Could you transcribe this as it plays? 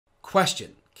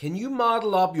Question: can you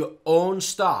model up your own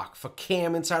stock for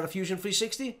CAM inside of Fusion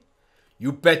 360?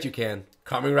 You bet you can.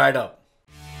 Coming right up.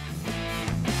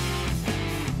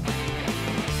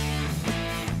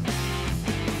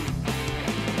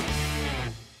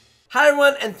 Hi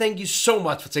everyone, and thank you so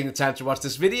much for taking the time to watch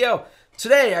this video.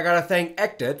 Today I gotta thank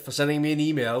Ectet for sending me an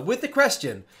email with the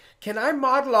question: can I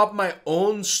model up my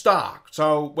own stock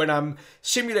so when I'm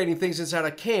simulating things inside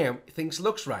of CAM, things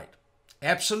looks right?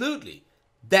 Absolutely.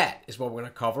 That is what we're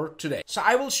going to cover today. So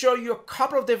I will show you a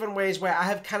couple of different ways where I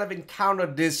have kind of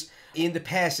encountered this in the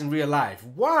past in real life.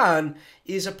 One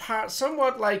is a part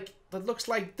somewhat like that looks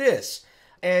like this.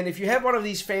 And if you have one of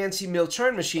these fancy mill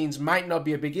turn machines, might not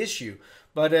be a big issue.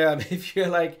 But if you're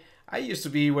like I used to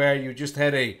be, where you just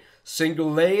had a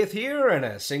single lathe here and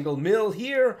a single mill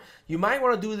here, you might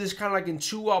want to do this kind of like in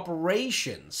two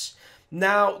operations.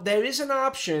 Now, there is an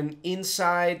option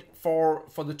inside for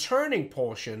the turning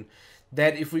portion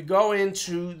that if we go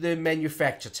into the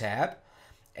manufacture tab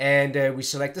and we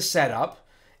select the setup,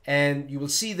 and you will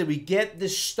see that we get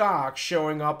this stock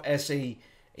showing up as a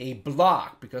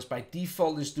block, because by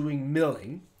default it's doing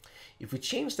milling. If we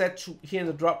change that to here in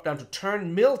the drop down to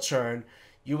turn mill turn,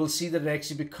 you will see that it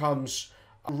actually becomes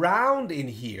round in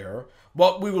here,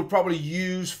 what we will probably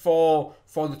use for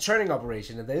the turning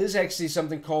operation. And there is actually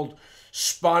something called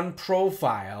spun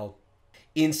profile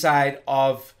inside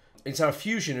of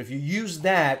Fusion. If you use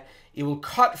that, it will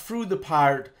cut through the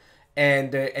part,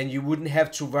 and you wouldn't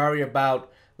have to worry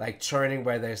about like turning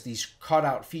where there's these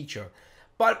cutout feature.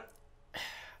 But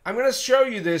I'm going to show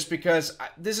you this because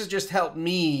this has just helped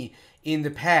me in the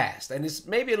past, and it's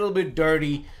maybe a little bit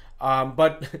dirty,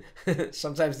 but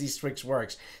sometimes these tricks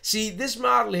works. See, this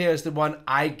model here is the one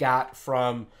I got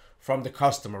from the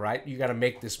customer, right? You got to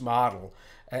make this model,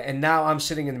 and now I'm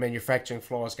sitting in the manufacturing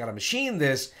floor. It's got to machine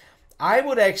this. I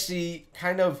would actually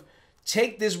kind of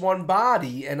take this one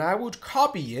body and I would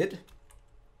copy it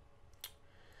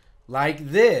like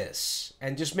this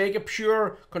and just make a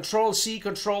pure Control-C,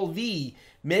 Control-V,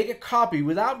 make a copy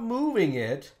without moving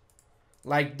it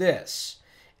like this.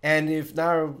 And if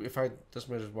I just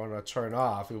want to turn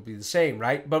off, it will be the same,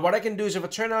 right? But what I can do is if I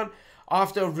turn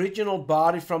off the original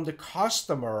body from the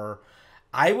customer,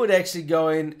 I would actually go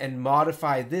in and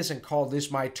modify this and call this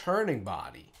my turning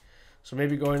body. So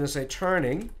maybe go in and say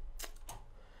turning,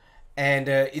 and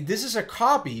this is a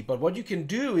copy, but what you can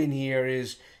do in here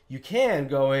is you can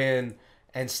go in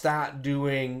and start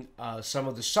doing some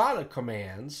of the solid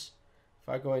commands. If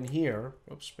I go in here,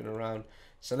 oops, spin around,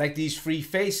 select these three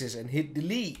faces and hit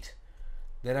delete,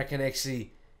 then I can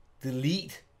actually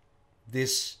delete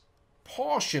this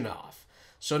portion off.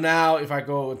 So now if I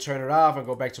go and turn it off and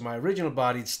go back to my original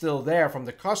body, it's still there from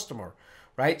the customer,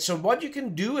 right? So what you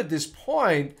can do at this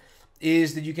point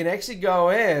is that you can actually go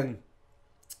in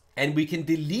and we can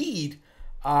delete,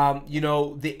 you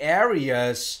know, the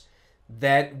areas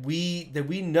that we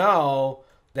know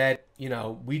that, you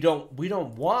know, we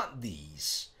don't want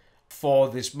these for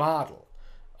this model.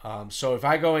 So if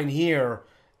I go in here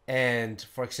and,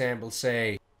 for example,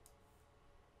 say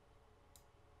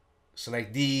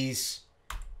select these,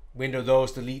 window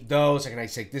those, delete those, I can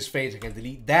actually take this face, I can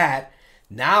delete that.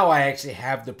 Now I actually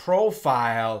have the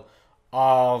profile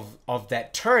of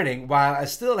that turning while I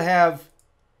still have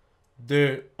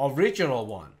the original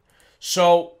one.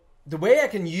 So the way I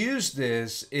can use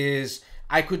this is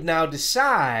I could now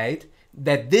decide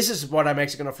that this is what I'm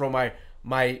actually going to throw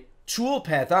my tool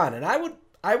path on, and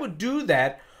I would do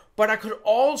that, but I could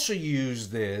also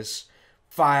use this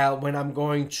file when I'm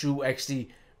going to actually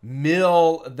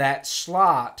mill that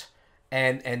slot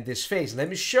and this face. Let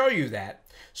me show you that.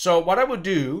 So what I would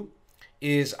do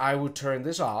is I would turn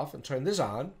this off and turn this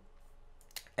on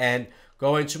and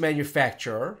go into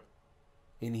manufacturer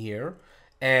in here.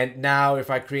 And now if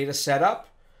I create a setup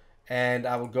and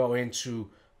I will go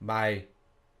into my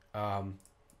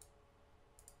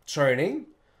turning,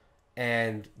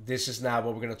 and this is now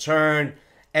what we're going to turn.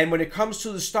 And when it comes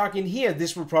to the stock in here,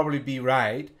 this will probably be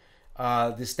right.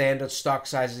 The standard stock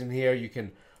sizes in here, you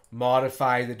can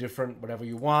modify the different whatever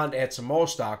you want, add some more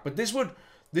stock. But this would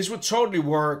totally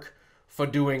work for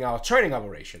doing our turning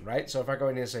operation, right? So if I go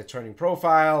in here and say turning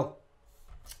profile,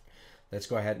 let's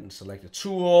go ahead and select a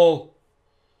tool.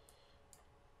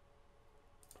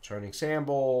 Turning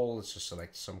sample, let's just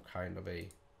select some kind of a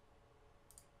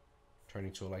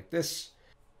turning tool like this.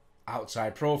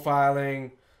 Outside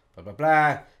profiling, blah, blah,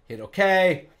 blah, hit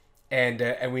OK.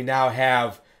 And we now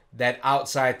have that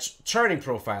outside turning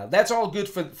profile. That's all good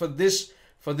for this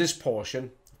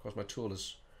portion. Of course, my tool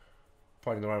is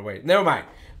pointing the wrong way. Never mind.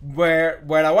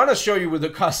 What I want to show you with the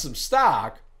custom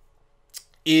stock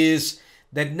is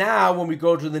that now when we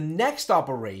go to the next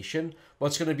operation,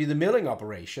 what's going to be the milling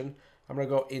operation, I'm going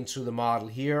to go into the model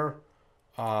here,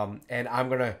 and I'm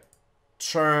going to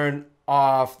turn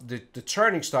off the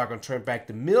turning stock and turn back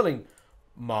the milling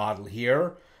model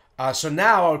here. So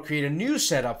now I'll create a new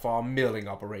setup for our milling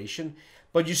operation.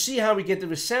 But you see how we get the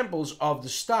resemblance of the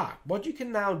stock. What you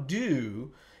can now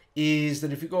do is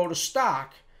that if you go to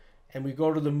stock and we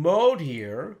go to the mode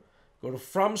here, go to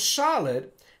from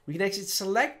solid, we can actually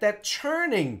select that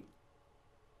turning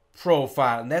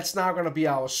profile, and that's now going to be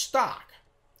our stock.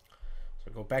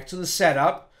 So go back to the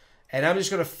setup, and I'm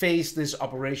just going to face this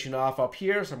operation off up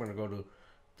here. So I'm going to go to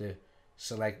the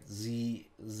select Z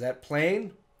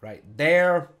plane right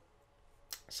there.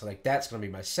 Select that's going to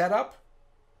be my setup.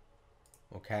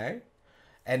 Okay.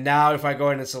 And now if I go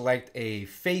in and select a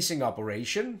facing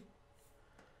operation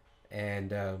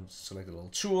and select a little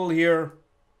tool here.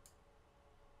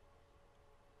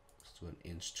 Let's do an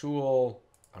inch tool.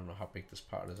 I don't know how big this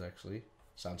part is actually.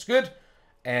 Sounds good.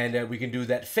 And we can do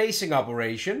that facing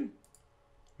operation.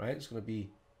 Right. It's going to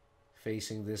be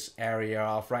facing this area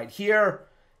off right here.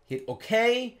 Hit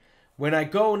OK. When I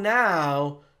go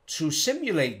now to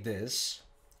simulate this,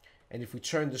 and if we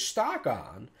turn the stock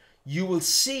on, you will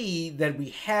see that we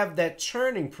have that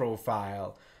turning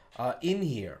profile in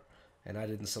here. And I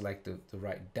didn't select the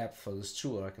right depth for this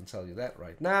tool. I can tell you that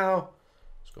right now.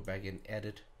 Let's go back and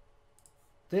edit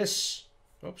this.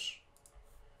 Oops.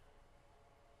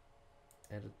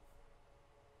 Edit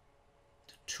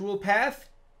the tool path.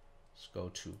 Let's go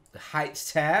to the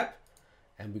heights tab.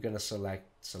 And we're going to select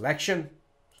selection.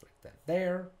 Select that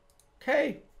there.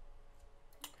 Okay.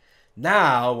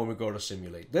 Now, when we go to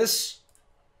simulate this,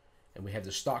 and we have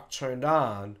the stock turned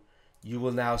on, you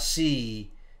will now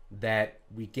see that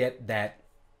we get that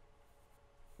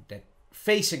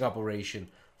facing operation.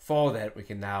 For that, we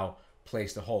can now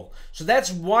place the hole. So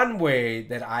that's one way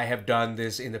that I have done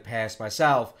this in the past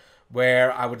myself,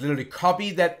 where I would literally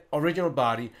copy that original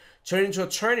body, turn it into a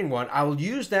turning one. I will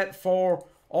use that for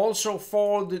also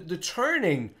for the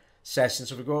turning session.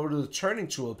 So if we go over to the turning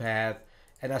tool path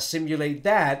and I simulate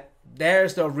that,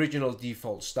 there's the original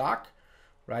default stock,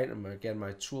 right? And again,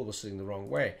 my tool was sitting the wrong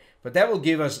way. But that will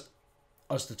give us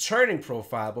the turning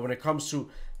profile. But when it comes to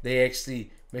the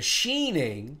actually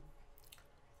machining,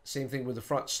 same thing with the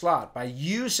front slot, by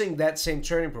using that same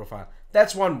turning profile.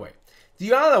 That's one way.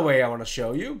 The other way I want to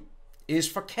show you is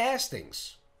for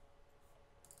castings.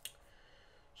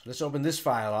 So let's open this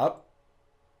file up.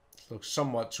 It looks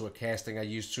somewhat to a casting I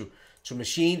used to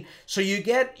machine. So you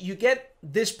get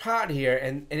this part here,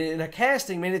 and in a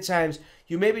casting many times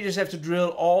you maybe just have to drill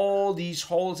all these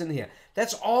holes in here.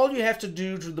 That's all you have to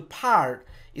do to the part,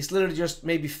 is literally just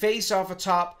maybe face off a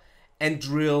top and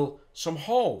drill some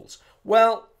holes.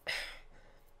 Well,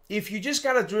 if you just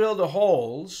gotta drill the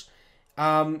holes,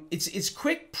 it's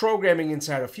quick programming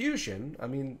inside of Fusion. I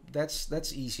mean,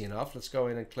 that's easy enough. Let's go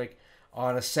in and click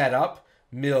on a setup,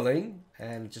 milling,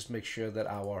 and just make sure that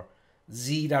our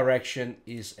Z direction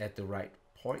is at the right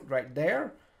point right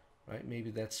there, right? Maybe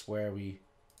that's where we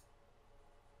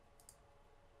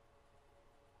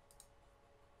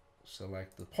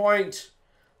select the point.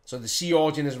 So the C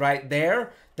origin is right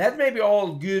there. That may be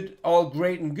all good, all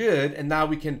great and good. And now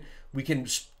we can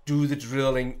do the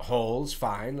drilling holes.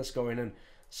 Fine. Let's go in and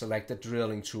select the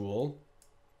drilling tool.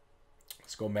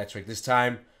 Let's go metric this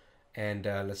time. And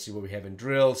let's see what we have in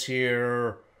drills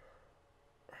here.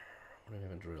 What do we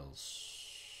have in drills?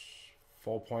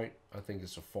 4 point, I think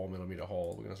it's a 4mm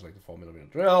hole. We're gonna select the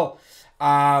 4mm drill.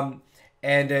 And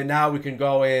then now we can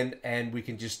go in and we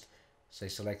can just say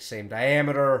select same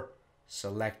diameter,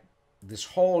 select this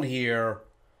hole here,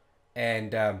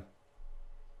 and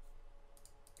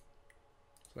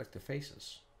select the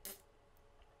faces.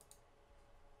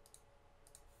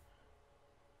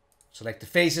 Select the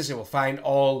faces, it will find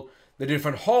all the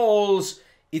different holes.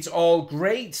 It's all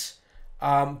great.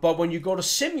 But when you go to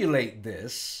simulate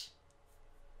this,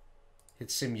 hit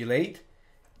simulate,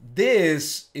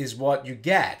 this is what you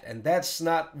get. And that's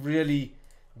not really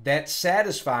that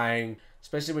satisfying,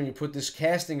 especially when you put this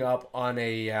casting up on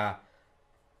a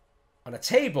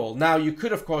table. Now, you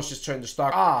could, of course, just turn the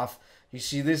stock off. You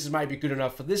see, this might be good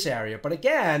enough for this area. But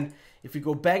again, if we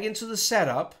go back into the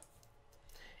setup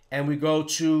and we go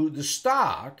to the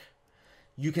stock,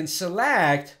 you can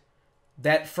select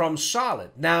that from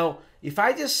solid. Now, if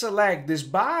I just select this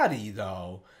body,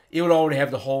 though, it will already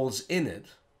have the holes in it,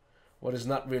 what is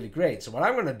not really great. So what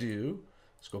I'm going to do,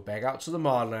 let's go back out to the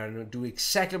model and do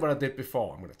exactly what I did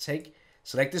before. I'm going to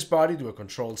select this body, do a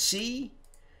Control-C,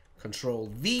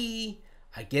 Control-V.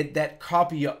 I get that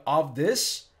copy of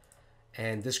this.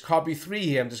 And this copy 3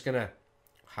 here, I'm just going to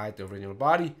hide the original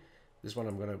body, This one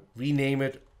I'm going to rename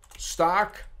it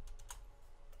stock.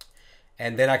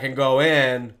 And then I can go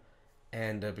in,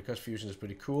 and because Fusion is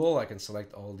pretty cool, I can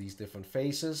select all these different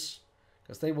faces,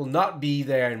 because they will not be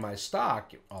there in my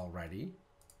stock already.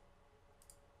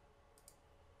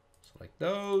 Select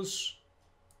those.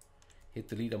 Hit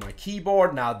delete on my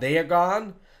keyboard. Now they are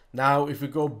gone. Now if we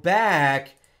go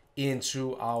back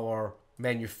into our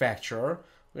manufacturer,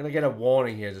 we're going to get a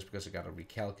warning here just because I got to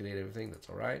recalculate everything. That's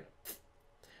all right.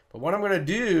 But what I'm going to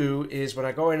do is when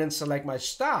I go in and select my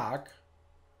stock,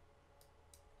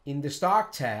 in the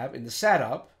stock tab, in the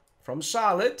setup, from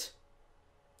solid,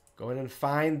 go in and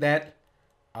find that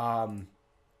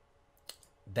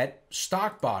that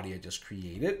stock body I just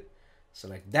created.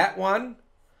 Select that one.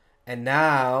 And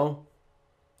now,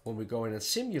 when we go in and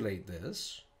simulate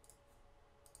this,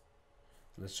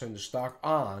 let's turn the stock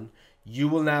on, you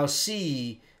will now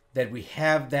see that we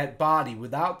have that body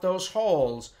without those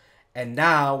holes. And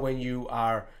now when you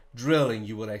are drilling,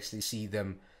 you will actually see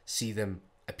them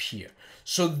appear.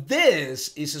 So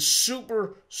this is a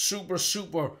super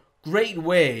great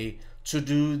way to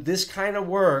do this kind of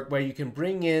work where you can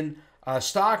bring in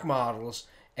stock models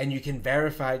and you can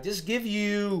verify. Just give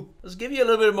you a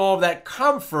little bit more of that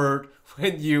comfort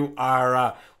when you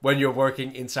are when you're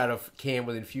working inside of CAM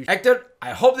within Fusion. Hector,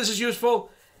 I hope this is useful.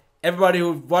 Everybody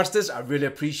who watched this, I really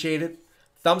appreciate it.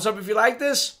 Thumbs up if you like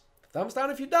this. Thumbs down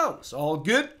if you don't. It's all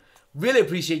good. Really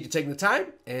appreciate you taking the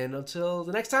time. And until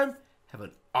the next time, have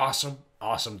an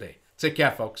awesome day. Take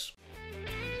care, folks.